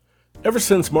Ever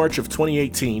since March of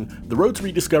 2018, the Road to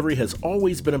Rediscovery has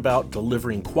always been about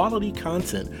delivering quality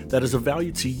content that is of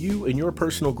value to you and your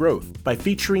personal growth by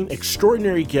featuring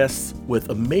extraordinary guests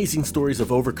with amazing stories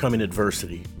of overcoming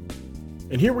adversity.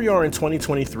 And here we are in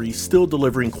 2023, still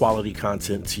delivering quality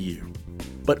content to you.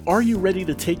 But are you ready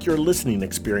to take your listening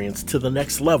experience to the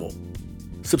next level?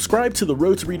 Subscribe to the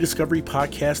Road to Rediscovery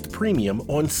Podcast Premium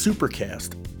on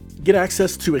Supercast. Get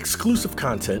access to exclusive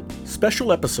content,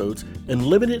 special episodes, and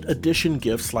limited edition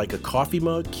gifts like a coffee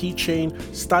mug, keychain,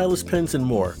 stylus pens, and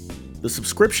more. The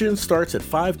subscription starts at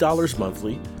 $5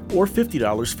 monthly or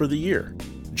 $50 for the year.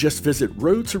 Just visit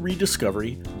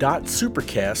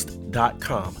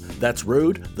roadtorediscovery.supercast.com. That's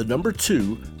road, the number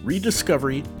 2,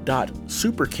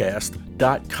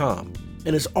 rediscovery.supercast.com.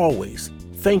 And as always,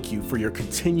 thank you for your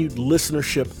continued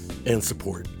listenership and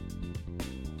support.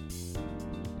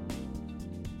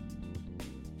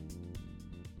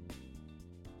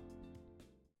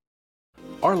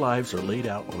 Our lives are laid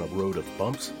out on a road of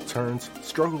bumps, turns,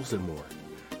 struggles, and more.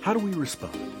 How do we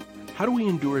respond? How do we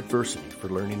endure adversity for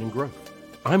learning and growth?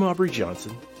 I'm Aubrey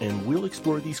Johnson, and we'll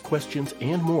explore these questions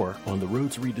and more on the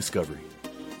Road to Rediscovery.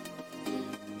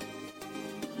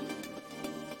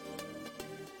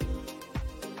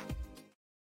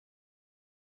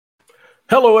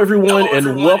 Hello, everyone,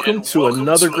 and welcome to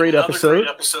another great episode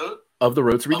of the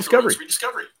Road to Rediscovery.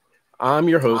 I'm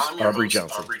your host, Aubrey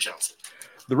Johnson.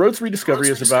 The Road to Rediscovery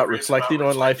is about reflecting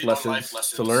on life lessons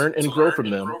to learn and grow from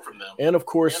them, and of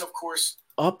course,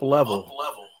 up-level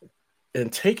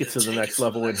and take it to the next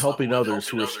level in helping others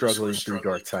who are struggling through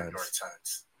dark times.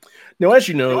 Now, as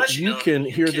you know, you can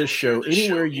hear this show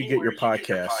anywhere you get your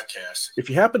podcast. If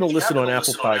you happen to listen on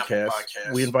Apple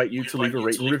Podcasts, we invite you to leave a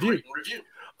rate and review.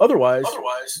 Otherwise,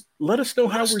 let us know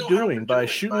how we're doing by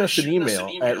shooting us an email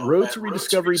at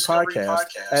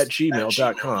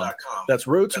roadtorediscoverypodcast@gmail.com. That's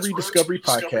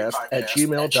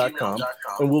roadtorediscoverypodcast@gmail.com,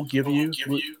 and we'll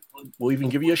even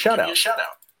give you a shout out.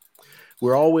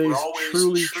 We're always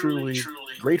truly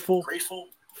grateful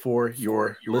for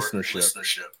your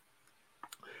listenership.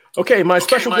 Okay, my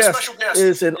special guest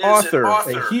is an author,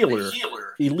 a healer,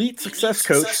 elite success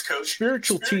coach,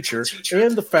 spiritual teacher,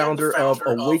 and the founder of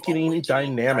Awakening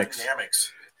Dynamics.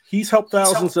 He's helped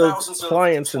thousands of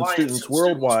clients and students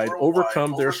worldwide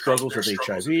overcome their struggles of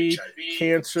HIV,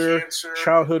 cancer,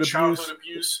 childhood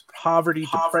abuse, poverty,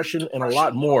 depression, and a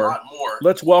lot more.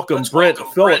 Let's welcome Brent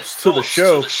Phillips to the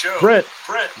show. Brent,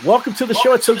 welcome to the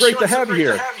show. It's so great to have you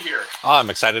here. Oh, I'm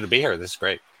excited to be here. This is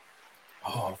great.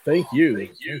 Oh, thank you.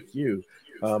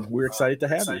 We're excited to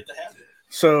have you.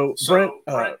 So, Brent,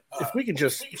 if we can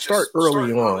just start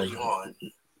early on,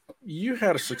 you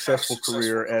had a successful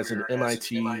career as an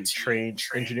MIT-trained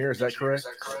engineer. Is that correct?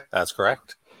 That's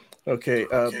correct. Okay.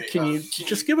 Can you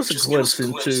just give us a glimpse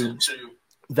into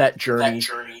that journey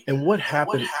and what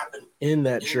happened in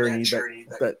that journey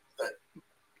that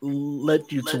led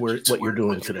you to what you're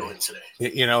doing today?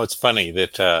 You know, it's funny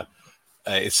that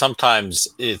sometimes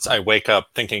I wake up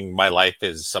thinking my life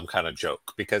is some kind of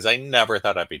joke because I never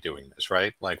thought I'd be doing this,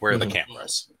 right? Like, where are the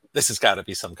cameras? This has got to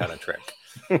be some kind of trick.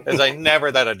 Because I never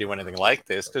thought I'd do anything like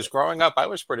this. Because growing up, I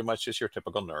was pretty much just your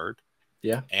typical nerd.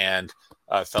 Yeah. And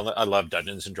I loved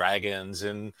Dungeons and Dragons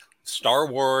and Star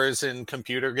Wars and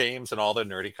computer games and all the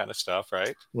nerdy kind of stuff,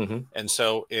 right? Mm-hmm. And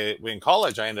so in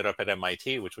college, I ended up at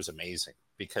MIT, which was amazing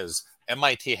because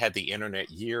MIT had the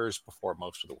internet years before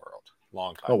most of the world.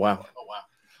 Long time. Oh, wow.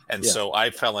 And so I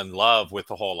fell in love with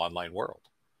the whole online world.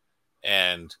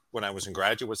 And when I was in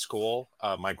graduate school,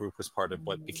 my group was part of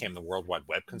what became the World Wide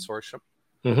Web Consortium.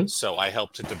 Mm-hmm. So I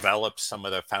helped to develop some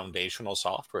of the foundational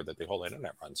software that the whole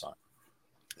internet runs on.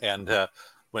 And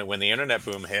when the internet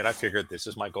boom hit, I figured this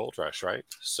is my gold rush, right?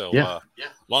 So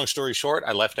long story short,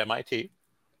 I left MIT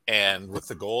and with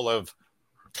the goal of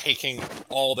taking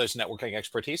all this networking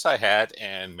expertise I had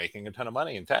and making a ton of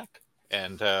money in tech.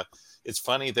 And it's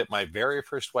funny that my very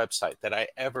first website that I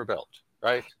ever built,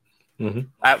 right?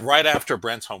 Mm-hmm. Right after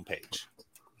Brent's homepage.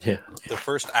 Yeah. The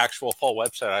first actual full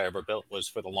website I ever built was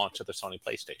for the launch of the Sony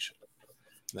PlayStation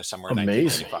in the summer of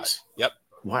Amazing. 1995. Yep.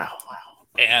 Wow.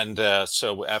 And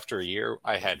so after a year,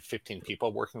 I had 15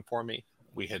 people working for me.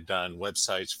 We had done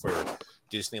websites for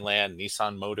Disneyland,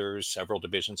 Nissan Motors, several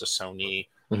divisions of Sony.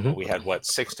 Mm-hmm. We had,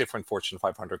 6 different Fortune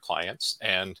 500 clients,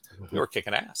 and we were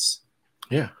kicking ass.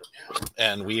 Yeah.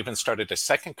 And we even started a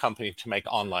second company to make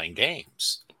online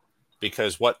games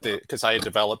because I had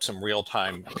developed some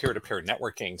real-time peer-to-peer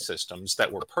networking systems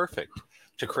that were perfect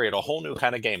to create a whole new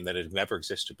kind of game that had never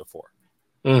existed before.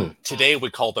 Today we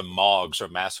call them MOGs, or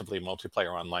massively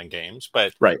multiplayer online games,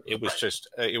 but it was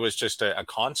just a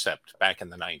concept back in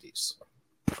the 90s.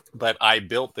 But I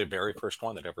built the very first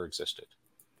one that ever existed.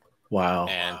 Wow.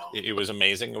 And it was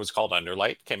amazing. It was called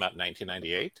Underlight, came out in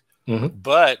 1998. Mm-hmm.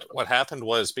 But what happened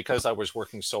was, because I was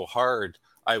working so hard,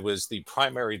 I was the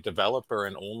primary developer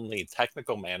and only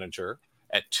technical manager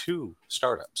at 2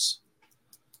 startups.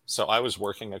 So I was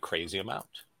working a crazy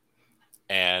amount.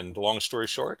 And long story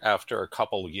short, after a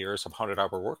couple of years of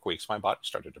 100-hour work weeks, my body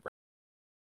started to break.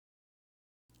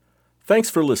 Thanks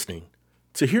for listening.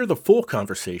 To hear the full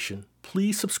conversation,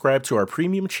 please subscribe to our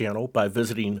premium channel by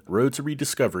visiting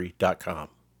roadtorediscovery.com.